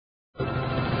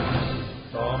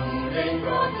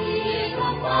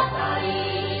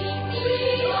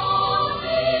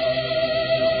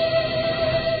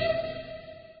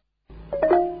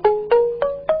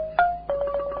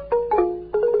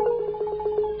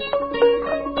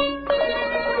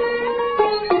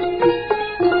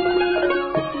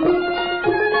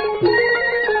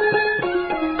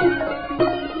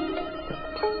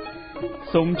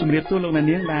សូមជម្រាបសួរលោកអ្នក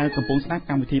នាងដែលកំពុងស្ដាប់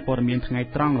កម្មវិធីព័ត៌មានថ្ងៃ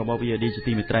ត្រង់របស់ VOD ជា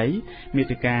ទីមេត្រីមេ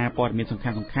តិការព័ត៌មានសំខា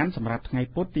ន់ៗសម្រាប់ថ្ងៃ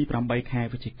ពុធទី8ខែ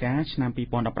វិច្ឆិកាឆ្នាំ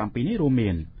2017នេះរួម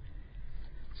មាន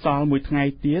សល់មួយថ្ងៃ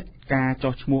ទៀតការ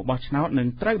ចោះឈ្មោះបោះឆ្នោតនឹង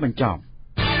ត្រូវបញ្ចប់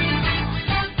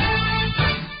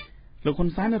លោកហ៊ុន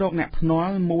សែនរកអ្នកភ្នា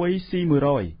ល់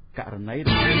 1C100 ករណី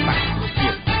រំលាយបាក់ជា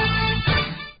តិ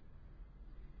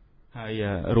ហើយ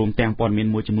រួមទាំងព័ត៌មាន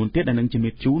មួយចំនួនទៀតដែលនឹងជំ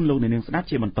រាបជូនលោកអ្នកនាងស្ដាប់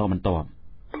ជាបន្ត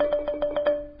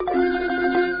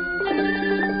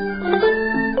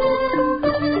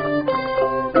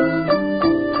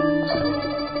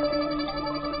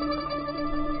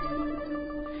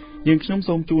យើងខ្ញុំ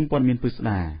សូមជូនព័ត៌មានពិស្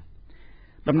ដា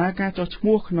ដំណើរការចុះឈ្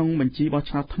មោះក្នុងបញ្ជីបោះ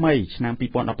ឆ្នោតថ្មីឆ្នាំ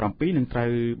2017នឹងត្រូ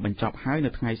វបញ្ចប់ហើយនៅ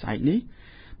ថ្ងៃស្អែកនេះ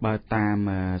បើតាម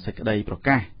សេចក្តីប្រ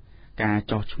កាសការ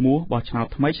ចុះឈ្មោះបោះឆ្នោត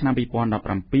ថ្មីឆ្នាំ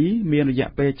2017មានរយៈ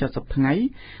ពេល70ថ្ងៃ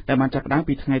ដែលបានចាប់ផ្ដើម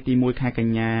ពីថ្ងៃទី1ខែក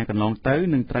ញ្ញាកន្លងទៅ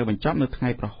នឹងត្រូវបញ្ចប់នៅថ្ងៃ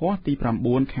ប្រហ័សទី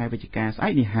9ខែវិច្ឆិកាស្អែ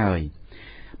កនេះហើយ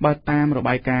បើតាមរ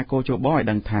បាយការណ៍កោជបឲ្យ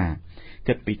ដឹងថា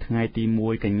គិតពីថ្ងៃទី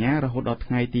1កញ្ញារហូតដល់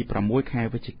ថ្ងៃទី6ខែ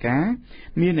វិច្ឆិកា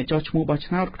មានអ្នកចុះឈ្មោះបោះ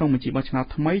ឆ្នោតក្នុងបញ្ជីបោះឆ្នោត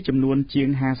ថ្មីចំនួនជាង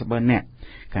53នាក់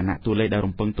ខណៈតួលេខដែល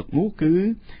រំពឹងទុកនោះគឺ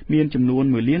មានចំនួន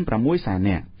 1,600,000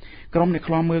 នាក់ក្រុមអ្នក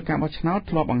ខ្លាំមើលការបោះឆ្នោត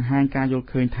ធ្លាប់បង្ហាញការយល់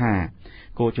ឃើញថា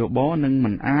កោជបនឹងមិ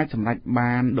នអាចសម្រេច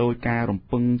បានដោយការរំ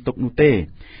ពឹងទុកនោះទេ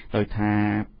ដោយថា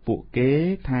ពួកគេ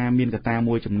ថាមានកត្តា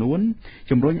មួយចំនួន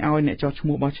ជំរុញឲ្យអ្នកចុះឈ្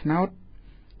មោះបោះឆ្នោត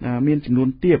មានចំនួន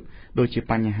ទាបដូចជា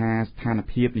បញ្ហាស្ថាន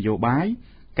ភាពនយោបាយ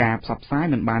ការផ្សព្វផ្សាយ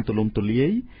មិនបានទូលំទូលា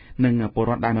យនិងពល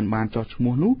រដ្ឋដែលមិនបានចុះឈ្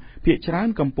មោះនោះភាគច្រើន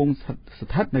កំពុងស្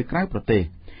ថិតនៅក្រៅប្រទេស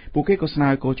ពួកគេក៏ស្នើ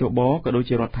កោជបក៏ដូច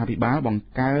ជារដ្ឋាភិបាលបង្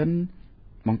កើត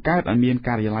ឲ្យមាន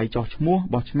ការិយាល័យចុះឈ្មោះ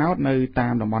បោះឆ្នោតនៅតា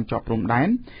មតំបន់ជាប់ព្រំដែន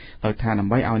ដោយថាដើ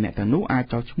ម្បីឲ្យអ្នកទាំងនោះអាច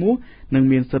ចុះឈ្មោះនិង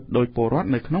មានសិទ្ធិដោយពលរដ្ឋ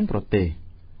នៅក្នុងប្រទេស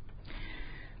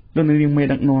លោកនាងមេ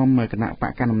ដឹកនាំគណៈប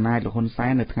កកណ្ដាលអំណាចលោកហ៊ុនសែ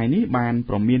ននៅថ្ងៃនេះបាន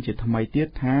ប្រមានជាថ្មីទៀត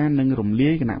ថានឹងរំលា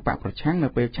យគណៈបកប្រឆាំងនៅ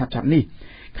ពេលឆាប់ៗនេះ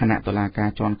គណៈតុលាការ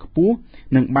ជាន់ខ្ពស់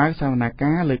នឹងបើកសវនា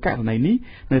ការលើករណីនេះ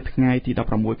នៅថ្ងៃទី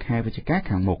16ខែវិច្ឆិកា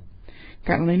ខាងមុខ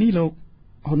ករណីនេះលោក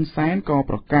ហ៊ុនសែនក៏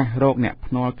ប្រកាសរកអ្នក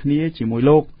ភ្នាល់គ្នាជាមួយ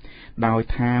លោកដោយ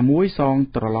ថាមួយសង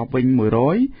ត្រឡប់វិញ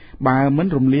100បើមិន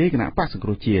រំលាយគណៈបកសង្គ្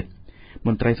រោះជាតិម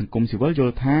ន្ត្រីសង្គមស៊ីវិលយ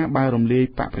ល់ថាបើរំលាយ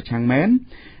បកប្រឆាំងមែន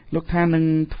លោកថានឹង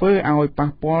ធ្វើឲ្យប៉ះ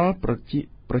ពាល់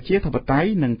ប្រជាធិបតេយ្យ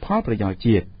និងផលប្រយោជន៍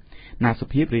ជាតិណាសុ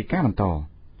ភាពរាយការណ៍បន្ត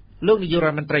លោកនាយករ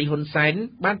ដ្ឋមន្ត្រីហ៊ុនសែន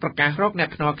បានប្រកាសរកអ្នក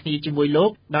ភ្នាល់គ្នាជាមួយលោ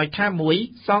កដោយថាមួយ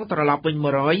សងត្រឡប់វិញ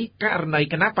100ករណី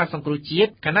គណៈបក្សសង្គ្រោះជា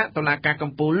តិគណៈតុលាការ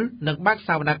កំពូលនឹងបើកស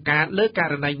វនកម្មលើក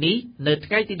រណីនេះនៅ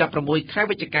ថ្ងៃទី16ខែ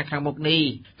វិច្ឆិកាខាងមុខនេះ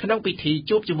ក្នុងពិធី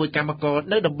ជួបជាមួយគណៈកម្មការ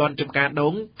នៅតំបន់ចំការដ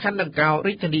ងខណ្ឌដង្កោ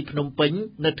រាជធានីភ្នំពេញ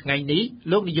នៅថ្ងៃនេះ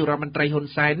លោកនាយករដ្ឋមន្ត្រីហ៊ុន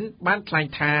សែនបានថ្លែង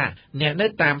ថាអ្នកនៅ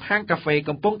តាមហាងកាហ្វេ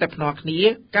កំពុងតែភ្នាល់គ្នា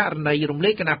ករណីរំលែ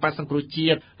កគណៈបក្សសង្គ្រោះជា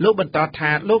តិលោកបន្ត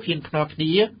ថាលោកហ៊ានភ្នាល់គ្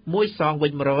នាមួយសងវិ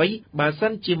ញ100បើសិ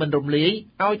នជាមិនរំលាយ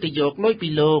ឲ្យទៅយកលុយពី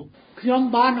លោកខ្ញុំ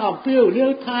បានអំពាវនា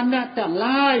វថាអ្នកទាំង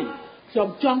ឡាយខ្ញុំ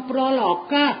ចង់ប្រឡឱ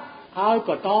កាសឲ្យ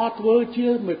ក៏តធ្វើជា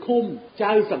មេឃុំ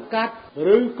ចៅសង្កាត់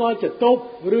ឬក៏ចតុប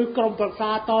ឬក្រុមប្រឹក្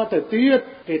សាតទៅទៀត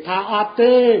គេថាអត់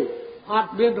ទេអត់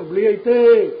មានរំលាយទេឥ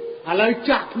ឡូវ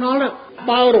ចាក់ភ្នាល់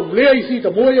បើរំលាយស៊ី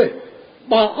តែមួយទេ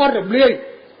បើអត់រំលាយ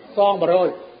សង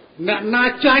100អ្នកណា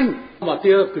ចាញ់មក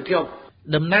ទៀតពីខ្ញុំ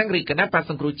តំណាងរាជគណៈបក្ស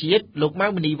សង្គ្រោះជាតិលោកម៉ៅ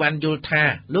មនីវ៉ាន់យល់ថា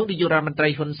លោកនាយករដ្ឋមន្ត្រី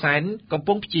ហ៊ុនសែនកំ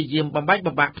ពុងព្យាយាមបំបែក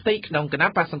បំបាក់ផ្ទៃក្នុងគណៈ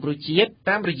បក្សសង្គ្រោះជាតិ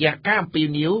តាមរយៈការអំពាវ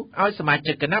នាវឲ្យសមា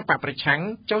ជិកគណៈបកប្រឆាំង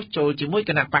ចុះចូលជាមួយ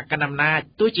គណៈបកកណ្ដាលអំណាច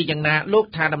ទោះជាយ៉ាងណាលោក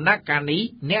ថាដំណាក់កាលនេះ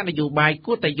អ្នកនយោបាយ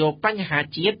គួរតែយកបញ្ហា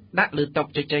ជាតិដាក់លើតុ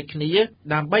ជជែកគ្នា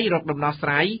ដើម្បីរកដំណោះស្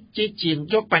រាយជាជាង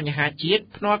យកបញ្ហាជាតិ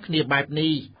ភ្នាល់គ្នាបែប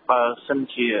នេះបើសិន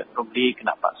ជារំលាយគ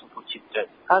ណៈបក្សសង្គ្រោះជាតិទៅ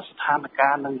ហើយស្ថានភា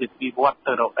ពនឹងវិវត្ត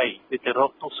ទៅរកអីវាទៅរ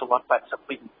កទសវត្សរ៍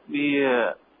82វា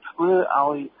ធ្វើ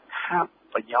ឲ្យខាត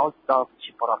ប្រយោជន៍ដល់ប្រ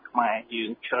ជាពលរដ្ឋខ្មែរយើ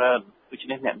ងច្រើនដូច្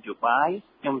នេះអ្នកនយោបាយ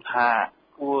ខ្ញុំថា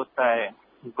គួរតែ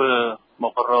ធ្វើម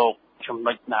ករកចំ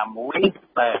ណុចណាមួយ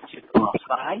ដែលជាដំណោះ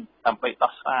ស្រាយដើម្បី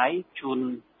ដោះស្រាយជូន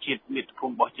ជាតិមាតុភូ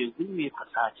មិរបស់យើងវិញមានភា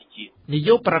សាជាជាតិនាយ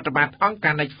កប្រតិបត្តិអង្គ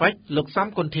ការ Netflix លោកសំ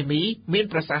គុណធីមីមាន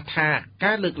ប្រសាសន៍ថា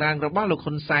ការលើកឡើងរបស់លោក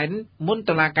ហ៊ុនសែនមុន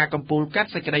តុលាការកំពូលកាត់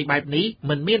សេចក្តីបែបនេះ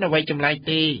មិនមានអ្វីចម្លែក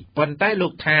ទេប៉ុន្តែលោ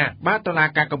កថាបើតុលា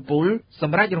ការកំពូលស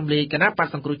ម្រេចរំលាយគណៈបក្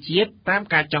សសង្គ្រោះជាតិតាម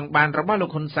ការចង់បានរបស់លោ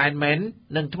កហ៊ុនសែនមែន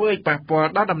នឹងធ្វើឲ្យប៉ះពាល់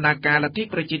ដល់ដំណើរការលទ្ធិ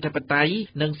ប្រជាធិបតេយ្យ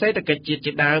និងសេដ្ឋកិច្ចជាតិ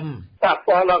ជាដើមប៉ះ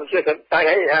ពាល់ដល់ជាតិតែ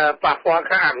ឲ្យប៉ះពាល់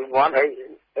ខាងអភិវឌ្ឍឲ្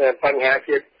យបញ្ហា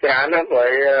ជាតិច្រើនណាស់ព្រោះ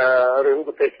រឿង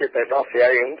ប្រទេសជាតិតែដល់ស្រា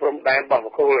យរឿងព្រំដែនរបស់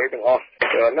ប្រគល់អីទាំងអស់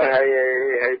ច្រើនណាស់ហើ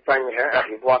យបញ្ហាអ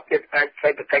ភិវឌ្ឍជាតិអាចសេ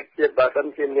ដ្ឋកិច្ចជាតិបើមិន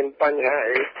ជាមានបញ្ហា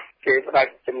អីគេផ្ដា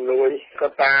ច់ជំនួយក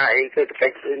ត្តាអីសេដ្ឋកិ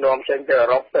ច្ចនាំចេញទៅអឺ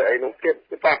រ៉ុបទៅអីនោះទៀត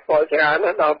ប៉ះពាល់ច្រើន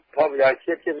ណាស់ដល់ផលប្រយោជន៍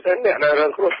ជាតិជាពិសេសអ្នកដែលរ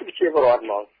ងគ្រោះជាពលរដ្ឋហ្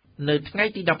មងនៅថ្ងៃ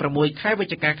ទី16ខែវិ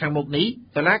ច្ឆិកាខាងមុខនេះ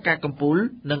តុលាការកំពូល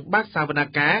នឹងបើកសវន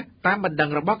កម្មតាមបណ្ដឹង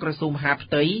របស់ក្រសួងមហាផ្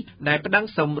ទៃដែលប្តឹង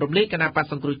សុំរំលាយគណៈបក្ស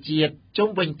សង្គ្រោះជាតិជុំ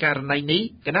វិញករណីនេះ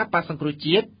គណៈបក្សសង្គ្រោះ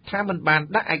ជាតិថាមិនបាន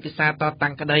ដាក់ឯកសារត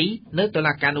តាំងក្តីនៅតុ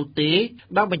លាការនោះទេ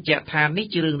ដោយបញ្ជាក់ថានេះ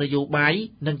ជារឿងនយោបាយ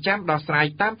និងចាំដោះស្រាយ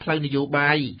តាមផ្លូវនយោ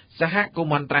បាយសហគ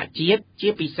មន៍អន្តរជាតិជា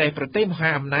ពិសេសប្រទេសមហា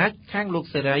អំណាចខាងលោក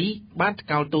សេរីបានថ្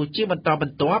កោលទោសជាបន្តប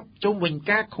ន្ទាប់ជុំវិញ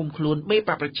ការឃុំខ្លួនមេប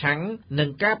កប្រឆាំងនិង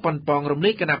ការប៉ុនប៉ងរំ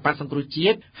លាយគណៈបក្សសង្គ្រោះជា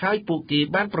តិហើយពួកគេ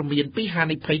បានព្រមានពីហា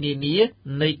និភ័យនានា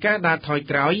នៃការដើរថយ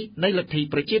ក្រោយនៃលទ្ធិ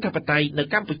ប្រជាធិបតេយ្យនៅ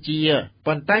កម្ពុជា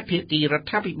ប៉ុន្តែភាគីរដ្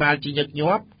ឋាភិបាលជាញឹក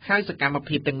ញាប់ហើយសកម្ម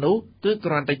ភាពទាំងនោះគឺ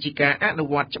គ្រាន់តែជាការអនុ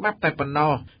វត្តច្បាប់តែប៉ុណ្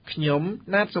ណោះខ្ញុំ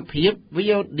ណាតសុភាព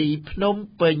VOD ភ្នំ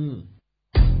ពេញ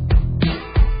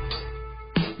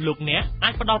លោកអ្នកអា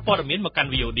ចផ្ដល់ព័ត៌មានមកកាន់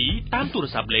VOD តាមទូរ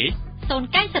ស័ព្ទលេខ092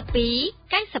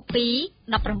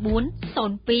 92 19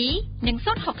 02និង060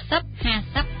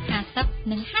 50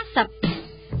 50និង50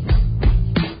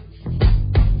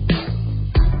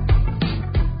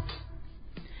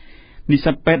និស្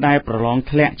សិតពេទ្យដែលប្រឡង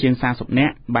ធ្លាក់ជាង40នា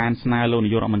ក់បានស្នើលោកនា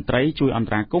យករដ្ឋមន្ត្រីជួយអន្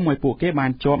តរាគមន៍ឲ្យពួកគេបា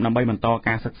នជាប់ដើម្បីបន្ត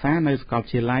ការសិក្សានៅសាកលវិ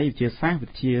ទ្យាល័យវិទ្យាសាស្ត្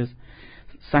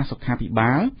រសុខាភិ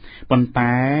បាលប៉ុន្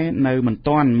តែនៅមិន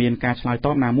ទាន់មានការឆ្លើយត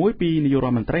បណាមួយពីនាយករ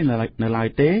ដ្ឋមន្ត្រីនៅឡើយ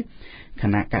ទេខ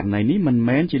ណៈករណីនេះមិន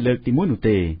មែនជាលើកទី1នោះ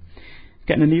ទេ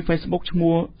គណនី Facebook ឈ្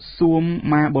មោះសួម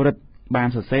ម៉ាបរិទ្ធបាន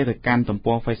សរសេរទៅកាន់ទំ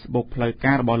ព័រ Facebook ផ្លូវ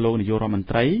ការរបស់លោកនាយករដ្ឋមន្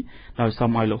ត្រីដោយសុំ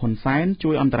ឲ្យលោកហ៊ុនសែន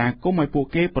ជួយអន្តរាគមន៍ឲ្យពួក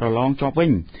គេប្រឡងជាប់វិ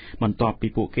ញបន្ទាប់ពី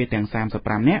ពួកគេទាំង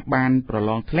35នាក់បានប្រ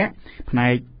ឡងធ្លាក់ផ្នែ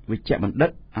កវិជ្ជបណ្ឌិត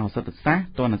ឱសថសាស្ត្រ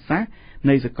ទណ្ឌសាស្ត្រ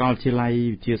នៃសាកលវិទ្យាល័យ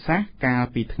វិទ្យាសាស្ត្រកាល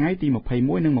ពីថ្ងៃទី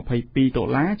21និង22តុ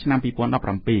លាឆ្នាំ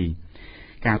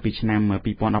2017កាលពីឆ្នាំ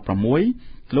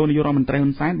2016លោកនាយករដ្ឋមន្ត្រីហ៊ុ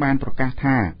នសែនបានប្រកាស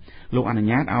ថាលោកអនុញ្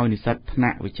ញាតឲ្យនិស្សិតថ្នា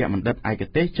ក់វិជ្ជបណ្ឌិតឯក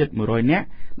ទេសជិត100នាក់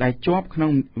ដែលជាប់ក្នុ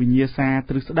ងវិញ្ញាសា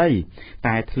ទ្រឹស្ដី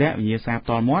តែធ្លាក់វិញ្ញាសាផ្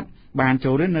ទាល់មាត់បាន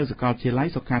ចូលរៀននៅសាកលវិទ្យាល័យ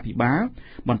សុខាភិបាល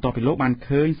បន្ទាប់ពីលោកបាន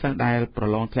ឃើញសិស្សដែលប្រ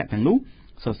ឡងធ្លាក់ទាំងនោះ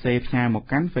សរសេរផ្ញើមក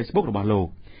កាន់ Facebook របស់លោក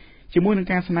ជាមួយនឹង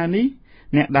ការស្នើនេះ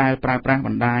អ្នកដែលប្រើប្រាស់ប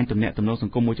ណ្ដាញទំនាក់ទំនងស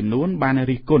ង្គមមួយចំនួនបាន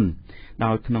រិះគន់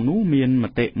ដោយក្នុងនោះមានម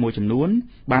តិមួយចំនួន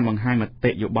បានបង្ហាញម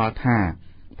តិយោបល់ថា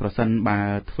ប្រសិនបើ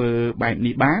ធ្វើបែប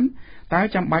នេះបានតើ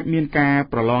ចាំបាច់មានការ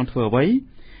ប្រឡងធ្វើអ្វី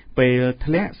ពេល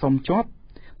ធ្លាក់សុំជាប់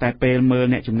តែពេលមើល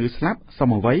អ្នកជំងឺស្លាប់សុំ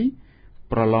អ្វី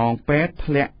ប្រឡងពេទ្យ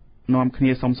ធ្លាក់នាំគ្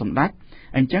នាសុំសម្ដេច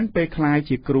អញ្ចឹងពេលខ្លាយ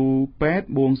ជាគ្រូពេទ្យ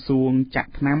បួងសួងចា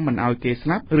ក់ថ្នាំមិនឲ្យគេស្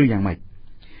លាប់ឬយ៉ាងម៉េច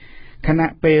ខ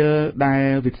ណៈពេលដែល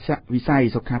វិស័យ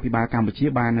សុខាភិបាលកម្ពុជា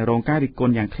បានរងការរិះគ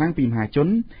ន់យ៉ាងខ្លាំងពីមហាជន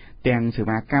ទាំងសេ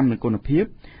វាកម្មនិងគុណភាព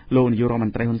លោកនាយករដ្ឋម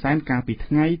ន្ត្រីហ៊ុនសែនកាលពី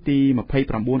ថ្ងៃទី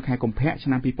29ខែកុម្ភៈឆ្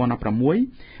នាំ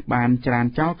2016បានច្រាន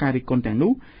ចោលការរិះគន់ទាំង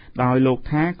នោះដោយលោក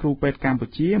ថាគ្រូពេទ្យកម្ពុ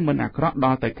ជាមិនអាក្រក់ដ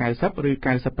ល់ទៅ90ឬ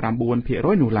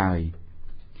99% នោះឡើយ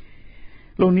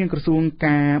លោកនាងក្រសួង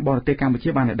ការបរទេសកម្ពុជា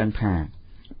បានឲ្យដឹងថា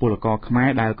ពលករខ្មែរ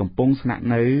ដែលកំពុងស្នាក់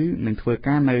នៅនិងធ្វើ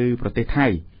ការនៅប្រទេសថៃ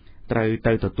ត្រូវ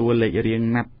ទៅទទួលលេខរៀង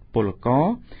ណាត់ពលករ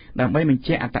ដើម្បីបញ្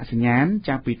ជាក់អត្តសញ្ញាណ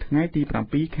ចាប់ពីថ្ងៃទី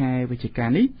7ខែវិច្ឆិកា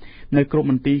នេះនៅគ្រប់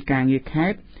មន្ទីរការងារខេ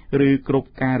ត្តឬគ្រប់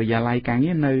ការិយាល័យការ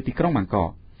ងារនៅទីក្រុងបាងក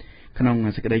កក្នុង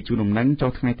សេចក្តីជូនដំណឹង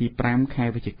ចុះថ្ងៃទី5ខែ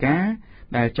វិច្ឆិកា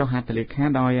ដែលចុះហត្ថលេខា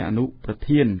ដោយអនុប្រ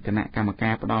ធានគណៈកម្មកា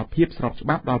រផ្ដល់ភាពស្របច្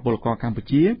បាប់ដល់ពលករកម្ពុ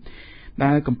ជា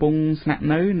ដែលកំពុងស្នាក់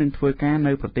នៅនិងធ្វើការ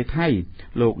នៅប្រទេសថៃ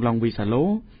លោកឡុងវីសាឡូ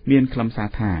មានខ្លឹមសារ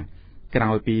ថាក្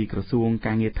រោយពីក្រសួង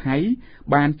ការងារថៃ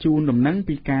បានជូនដំណឹង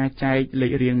ពីការចែកលេ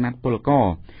ខរៀងណាត់ពលករ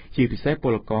ជាពិសេសព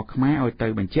លករខ្មែរឲ្យទៅ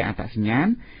បញ្ជាក់អត្តសញ្ញាណ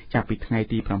ចាប់ពីថ្ងៃ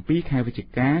ទី7ខែវិច្ឆិ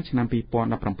កាឆ្នាំ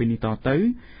2017នេះតទៅ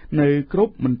នៅគ្រ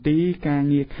ប់មន្ទីរការ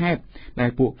ងារខេត្តដែល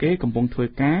ពួកគេកំពុងធ្វើ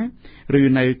ការឬ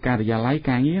នៅការិយាល័យ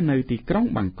ការងារនៅទីក្រុង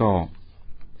បាងកក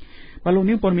បាទលោក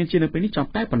នាងព័ត៌មានជានៅពេលនេះចប់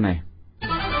តែប៉ុណ្ណេះ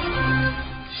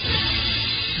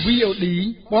VOD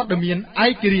ព័ត៌មានឯ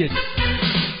ករាជ្យ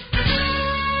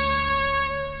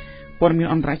ព័ត៌មាន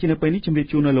អន្តរជាតិនៅពេលនេះជម្រាប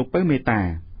ជូននៅលោកពៅមេតា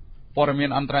ព័ត៌មាន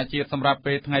អន្តរជាតិសម្រាប់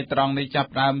ពេលថ្ងៃត្រង់នេះចាប់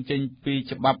ផ្ដើមចេញពី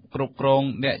ច្បាប់គ្រប់គ្រង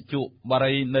អ្នកជក់បា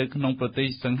រីនៅក្នុងប្រទេស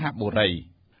សិង្ហបុរី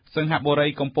សិង្ហបុរី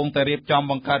កំពុងតែរៀបចំ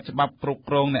បង្កើតច្បាប់គ្រប់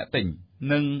គ្រងអ្នកទិញ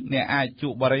និងអ្នកអាចជ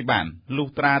ក់បារីបានលុះ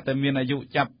ត្រាតែមានអាយុ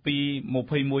ចាប់ពី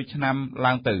21ឆ្នាំ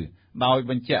ឡើងទៅដោយ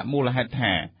បញ្ជាក់មូលហេតុ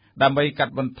ថាដើម្បីកា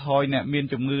ត់បន្ថយអ្នកមាន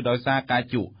ជំងឺដោយសារការ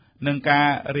ជក់និងការ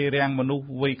រារាំងមនុស្ស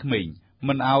វ័យក្មេង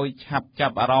មិនឲ្យឆាប់ចា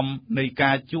ប់អារម្មណ៍នៃ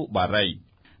ការជក់បារី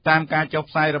តាមការចុះ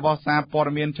ផ្សាយរបស់សារព័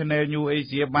ត៌មាន Channel New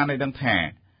Asia បានឲ្យដឹងថា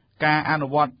ការអនុ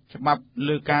វត្តច្បាប់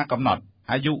លើការកំណត់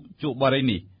អាយុជក់បារី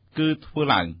នេះគឺធ្វើ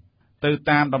ឡើងទៅ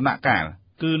តាមដំណាក់កាល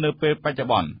គឺនៅពេលបច្ចុ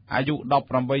ប្បន្នអាយុ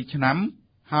18ឆ្នាំ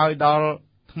ហើយដល់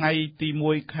ថ្ងៃទី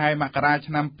1ខែមករា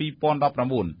ឆ្នាំ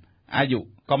2019អាយុ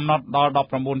កំណត់ដល់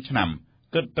19ឆ្នាំ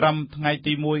គិតត្រឹមថ្ងៃ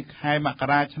ទី1ខែមក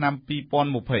រាឆ្នាំ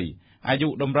2020អាយុ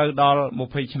តម្រូវដល់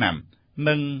20ឆ្នាំ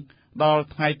និងដល់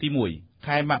ថ្ងៃទី1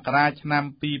ខែមករាឆ្នាំ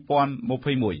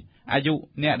2021អាយុ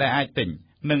អ្នកដែលអាចទិញ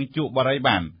និងជក់បារី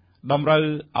បានតម្រូវ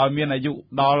ឲ្យមានអាយុ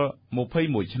ដល់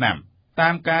21ឆ្នាំតា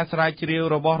មការស្រាវជ្រាវ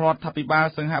របស់រដ្ឋាភិបាល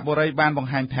សិង្ហបុរីបានប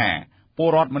ង្ហាញថាពល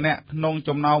រដ្ឋម្នាក់ក្នុង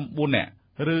ចំណោម4នាក់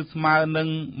ឬស្មើនឹង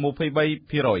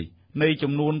 23% នៃ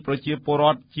ចំនួនប្រជាពលរ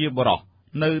ដ្ឋជាបុរស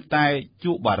នៅតែជ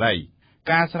ក់បារី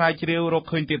ការស្រាវជ្រាវរក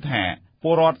ឃើញទៀតថាព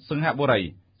លរដ្ឋសិង្ហបុរី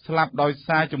ស្លាប់ដោយ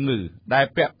សារជំងឺដែល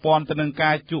ពាក់ព័ន្ធទៅនឹង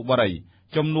ការជក់បារី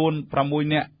ចំនួន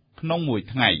6នាក់ក្នុងមួយ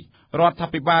ថ្ងៃរដ្ឋា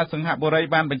ភិបាលសិង្ហបុរី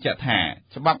បានបញ្ជាក់ថា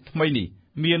ច្បាប់ថ្មីនេះ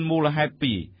មានមូលហេតុ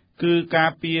2គឺការ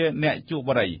ពារអ្នកជក់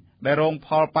បារីដែលរងផ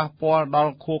លប៉ះពាល់ដ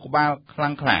ល់ខួរក្បាលខ្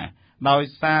លាំងក្លាដោយ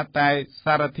សារតែ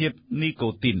សារធាតុនីកូ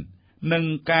ទីននិង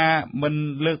ការមិន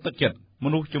លើកទឹកចិត្តម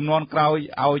នុស្សជំនាន់ក្រោយ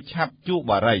ឲ្យឆាប់ជក់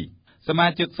បារីសមា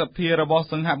ជិកសភារបស់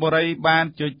សិង្ហបុរីបាន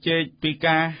ជជែកពី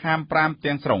ការហាម5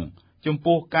ទាំងស្រុងចំ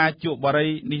ពោះការជក់បារី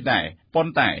នេះដែរប៉ុ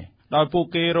ន្តែដោយពួក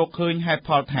គេរកឃើញហេតុ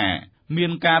ផលថាមា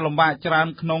នការលំបាកច្រើន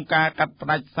ក្នុងការកាត់ផ្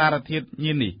តាច់សារធាតុ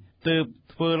ញៀននេះទើប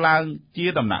ធ្វើឡើងជា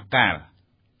ដំណាក់កាល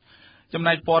ចំ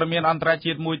ណែកព័ត៌មានអន្តរ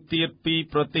ជាតិមួយទៀតពី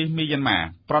ប្រទេសមីយ៉ាន់ម៉ា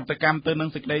ប្រតិកម្មទៅនឹង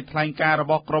សេចក្តីថ្លែងការណ៍រ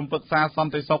បស់ក្រុមប្រឹក្សាស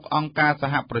ន្តិសុខអង្គការស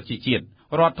ហប្រជាជាតិ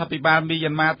រដ្ឋាភិបាលមី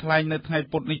យ៉ាន់ម៉ាថ្លែងនៅថ្ងៃ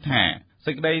ពុធនេះថា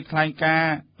សេចក្តីថ្លែងការ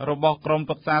ណ៍របស់ក្រុម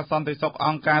ប្រឹក្សាសន្តិសុខអ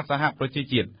ង្គការសហប្រជា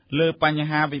ជាតិលើបញ្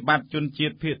ហាវិបត្តិជនជា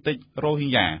តិភាគតិចរ៉ូហី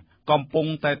ញ៉ាកំពុង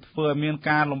តែធ្វើឲ្យមាន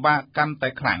ការលំបាកកាន់តែ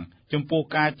ខ្លាំងចំពោះ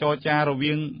ការចរចារ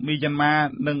វាងមីយ៉ាន់ម៉ា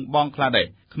និងបង់ក្លាដេស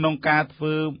ក្នុងការធ្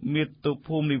វើមាតុ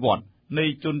ភូមិនិវត្តន៍នៃ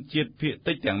ជនជាតិភាគ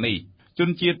តិចទាំងនេះជន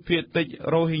ជាតិភាគតិច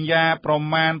រ៉ូហីញ៉ាប្រ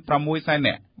មាណ600,000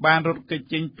 នាក់បានរត់គេច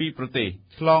ចេញពីប្រទេស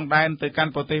ឆ្លងដែនទៅកា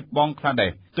ន់ប្រទេសបង់ក្លាដេ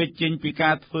សគេចចេញពីកា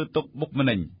រធ្វើទុកបុកម្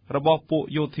នេញរបស់ពួក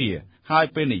យោធាហើយ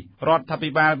ពេលនេះរដ្ឋាភិ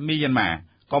បាលមីយ៉ាន់ម៉ា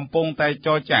កំពុងតែច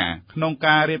រចាក្នុង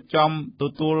ការរៀបចំទ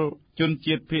ទួលជន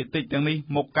ជាតិភាគតិចទាំងនេះ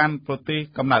មកកាន់ប្រទេស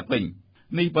កំណើតវិញ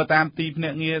នេះបើតាមទីភ្នា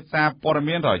ក់ងារសារព័ត៌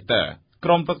មាន Reuters ក្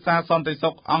រុមប្រឹក្សាសន្តិសុ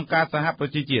ខអង្គការសហប្រ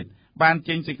ជាជាតិបាន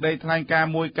ចេញសេចក្តីថ្លែងការ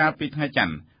ណ៍មួយកាលពីថ្ងៃច័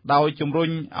ន្ទដោយជំរុញ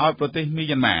ឲ្យប្រទេសមី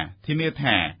យ៉ាន់ម៉ាធានា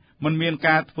ថាមិនមាន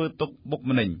ការធ្វើទុកបុក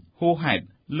ម្នេញហួសហេតុ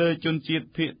លើជនជាតិ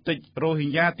ភាគតិចរ៉ូហី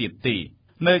ញ៉ាទៀតទេ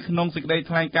នៅក្នុងសេចក្តី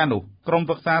ថ្លែងការណ៍នោះក្រុម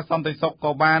ប្រឹក្សាសន្តិសុខ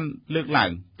ក៏បានលើកឡើង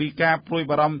ពីការព្រួយ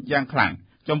បារម្ភយ៉ាងខ្លាំង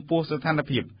ចំពោះស្ថាន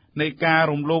ភាពនៃការ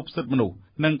រំលោភសិទ្ធិមនុស្ស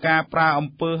និងការប្រើអំ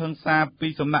ពើហិង្សាពី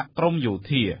សំណាក់ក្រមយោ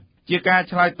ធាជាការ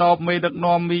ឆ្លើយតបមេដឹក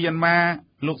នាំមីយ៉ាន់ម៉ា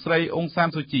លោកស្រីអ៊ុងសាន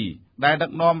ស៊ូជីដែលដឹ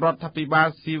កនាំរដ្ឋាភិបាល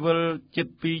ស៊ីវិលជិត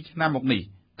2ឆ្នាំមកនេះ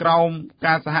ក្រោម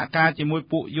ការសហការជាមួយ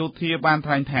ពួកយោធាបាន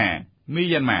ថ្លែងថាមី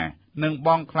យ៉ាន់ម៉ានិងប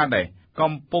ង់ក្លាដេស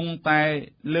កំពុងតែ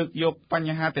លើកយកប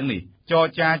ញ្ហាទាំងនេះចរ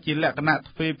ចាជាលក្ខណៈ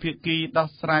ទ្វេភាគីដោះ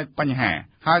ស្រាយបញ្ហា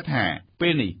ហើយថាពេ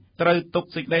លនេះត្រូវទុក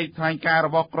សេចក្តីថ្លែងការណ៍រ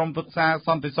បស់ក្រុមប្រឹក្សាស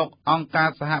ន្តិសុខអង្គការ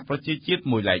សហប្រជាជាតិ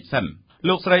មួយឡែកសិន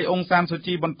លោកស្រីអ៊ុងសានស៊ូ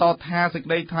ជីបន្តថាសេច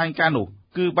ក្តីថ្លែងការណ៍នោះ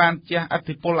គឺបានជះឥទ្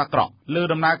ធិពលអាក្រក់លើ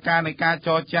ដំណើរការនៃការច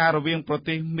រចារវាងប្រ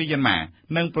ទេសមីយ៉ាន់ម៉ា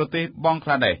និងប្រទេសបង់ក្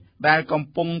លាដេសដែលកំ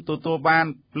ពុងទទួលបាន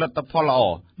លទ្ធផលល្អ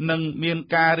និងមាន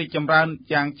ការរីកចម្រើន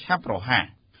យ៉ាងឆាប់រហ័ស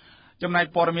ចំណែក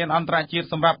ព័ត៌មានអន្តរជាតិ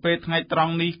សម្រាប់ពេលថ្ងៃត្រ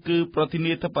ង់នេះគឺប្រធា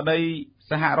នាធិបតី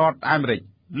សហរដ្ឋអាមេរិក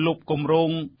លោកគម្រោង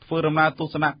ធ្វើដំណើរទ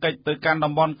ស្សនកិច្ចទៅកាន់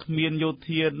តំបន់គ្មានយោ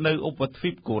ធានៅឧបទ្វី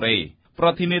បកូរ៉េប្រ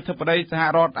ធានាធិបតីសហ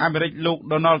រដ្ឋអាមេរិកលោក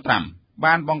Donald Trump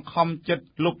បានបង្ខំចិត្ត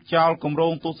លុបចោលគម្រោ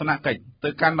ងទស្សនកិច្ចទៅ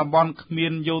កាន់តំបន់គ្មា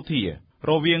នយោធា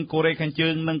រវាងកូរ៉េខាងជើ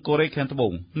ងនិងកូរ៉េខាងត្បូ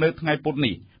ងនៅថ្ងៃពុធ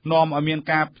នេះនាំឲ្យមាន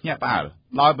ការភ្ញាក់ផ្អើល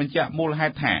ដោយបញ្ជាក់មូលហេ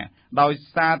តុថាដោយ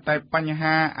សារតែបញ្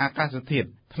ហាអាកាសធាតុ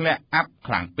ធ្លាក់អាប់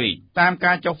ខ្លាំងពេកតាម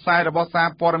ការចុះផ្សាយរបស់សារ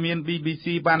ព័ត៌មាន BBC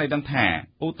បានឲ្យដឹងថា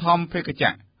ឧទ្ធម្ភាគច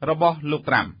ក្ររបស់លោក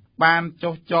ត្រាំបាន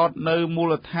ចុះចតនៅមូ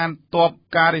លដ្ឋានទ័ព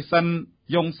Garrison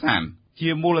យ៉ុងសានជា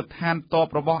មូលដ្ឋានទ័ព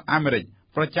របស់អាមេរិក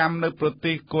ប្រចាំនៅប្រ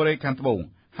ទេសកូរ៉េខាងត្បូង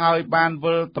ហើយបាន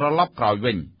វិលត្រឡប់ក្រោយ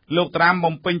វិញលោកត្រាំ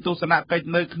បំពេញទស្សនកិច្ច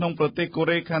នៅក្នុងប្រទេសកូ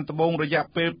រ៉េខាងត្បូងរយៈ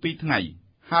ពេល2ថ្ងៃ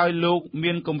ហ ហើយលោក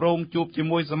មានគម្រោងជួបជា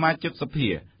មួយសមាជិកសភា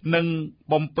និង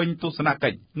បំពេញទស្សនកិ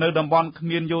ច្ចនៅតំបន់គ្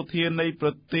មានយោធានៃប្រ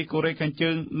ទេសកូរ៉េខាងជើ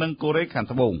ងនិងកូរ៉េខាង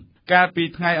ត្បូងកាលពី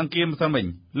ថ្ងៃអង្គារម្សិលមិញ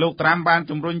លោកត្រាំបាន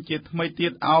ជំរុញជាថ្មីទៀ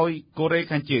តឲ្យកូរ៉េ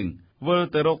ខាងជើងវិល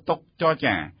ទៅរកតុចរ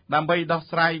ចាដើម្បីដោះ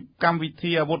ស្រាយកម្មវិ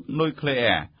ធីអាវុធនុយក្លេ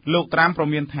អ៊ែរលោកត្រាំប្រ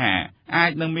មានថាអា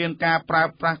ចនឹងមានការប្រើ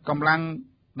ប្រាស់កម្លាំង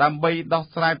ដើម្បីដោះ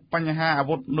ស្រាយបញ្ហាអា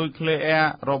វុធនុយក្លេអ៊ែរ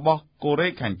របស់កូរ៉េ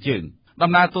ខាងជើង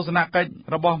ដំណើរទស្សនកិច្ច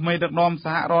របស់មេដឹកនាំស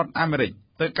ហរដ្ឋអាមេរិក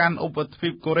ទៅកាន់ឧបទ្វី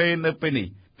បកូរ៉េនៅពេលនេះ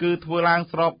គឺធ្វើឡើង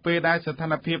ស្របពេលដែលស្ថា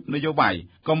នភាពនយោបាយ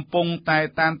កំពុងតែ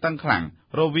តានតឹងខ្លាំង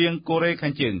រវាងកូរ៉េខា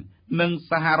ងជើងនិង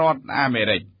សហរដ្ឋអាមេ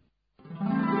រិក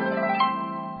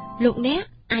លោកអ្នក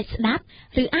អាចស្ដាប់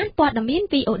ឬអានព័ត៌មាន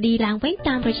VOD ឡើងវិញ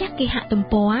តាមរយៈគេហទំ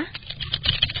ព័រ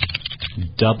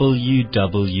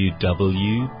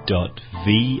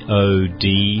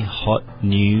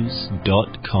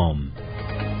www.vodhotnews.com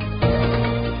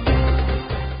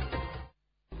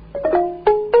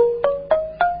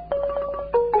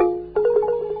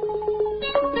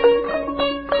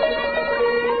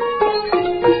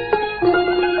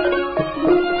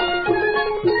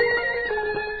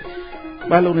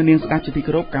បាទលោកនាងស្ដាប់ជាទី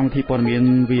គោរពកម្មវិធីព័ត៌មាន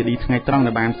VOD ថ្ងៃត្រង់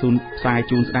ដែលបានផ្សាយ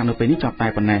ជូនស្ដាប់នៅពេលនេះចប់តែ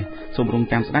ប៉ុណ្ណេះសូមរង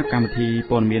ចាំស្ដាប់កម្មវិធី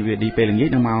ព័ត៌មាន VOD ពេលល្ងាច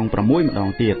នៅម៉ោង 6 ម្ដង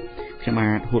ទៀតខ្ញុំបា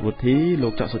ទហួតវុធីលោ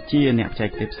កច័កសុជាអ្នកបច្ចេក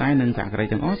ទេសផ្សាយនិងសហការី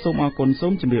ទាំងអស់សូមអរគុណសូ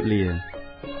មជម្រាបលា